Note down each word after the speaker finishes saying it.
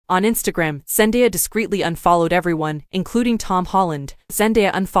On Instagram, Zendaya discreetly unfollowed everyone, including Tom Holland. Zendaya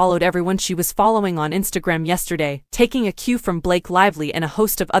unfollowed everyone she was following on Instagram yesterday, taking a cue from Blake Lively and a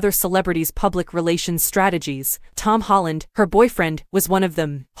host of other celebrities' public relations strategies. Tom Holland, her boyfriend, was one of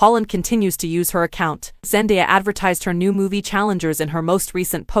them. Holland continues to use her account. Zendaya advertised her new movie Challengers in her most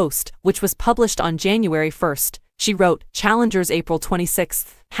recent post, which was published on January 1st. She wrote, "Challengers April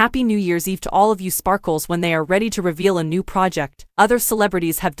 26th. Happy New Year's Eve to all of you sparkles when they are ready to reveal a new project." Other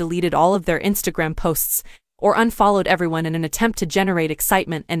celebrities have deleted all of their Instagram posts or unfollowed everyone in an attempt to generate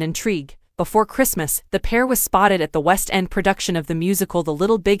excitement and intrigue. Before Christmas, the pair was spotted at the West End production of the musical The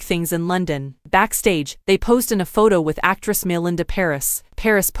Little Big Things in London. Backstage, they posed in a photo with actress Melinda Paris.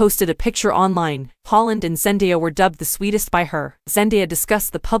 Paris posted a picture online. Holland and Zendaya were dubbed the sweetest by her. Zendaya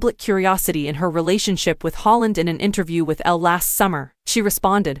discussed the public curiosity in her relationship with Holland in an interview with Elle last summer. She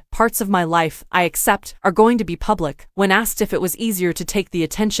responded, "Parts of my life, I accept, are going to be public." When asked if it was easier to take the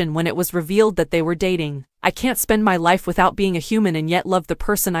attention when it was revealed that they were dating, "I can't spend my life without being a human and yet love the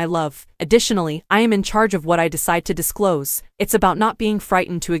person I love. Additionally, I am in charge of what I decide to disclose. It's about not being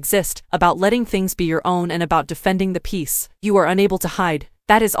frightened to exist, about letting things be your own and about defending the peace you are unable to hide.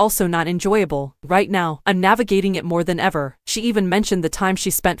 That is also not enjoyable. Right now, I'm navigating it more than ever." She even mentioned the time she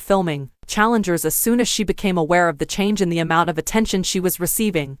spent filming Challengers as soon as she became aware of the change in the amount of attention she was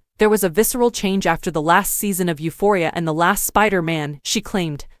receiving. "There was a visceral change after the last season of Euphoria and the last Spider-Man," she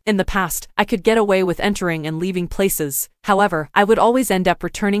claimed. "In the past, I could get away with entering and leaving places. However, I would always end up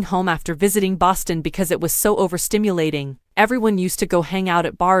returning home after visiting Boston because it was so overstimulating. Everyone used to go hang out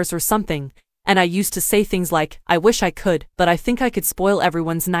at bars or something. And I used to say things like, I wish I could, but I think I could spoil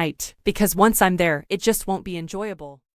everyone's night. Because once I'm there, it just won't be enjoyable."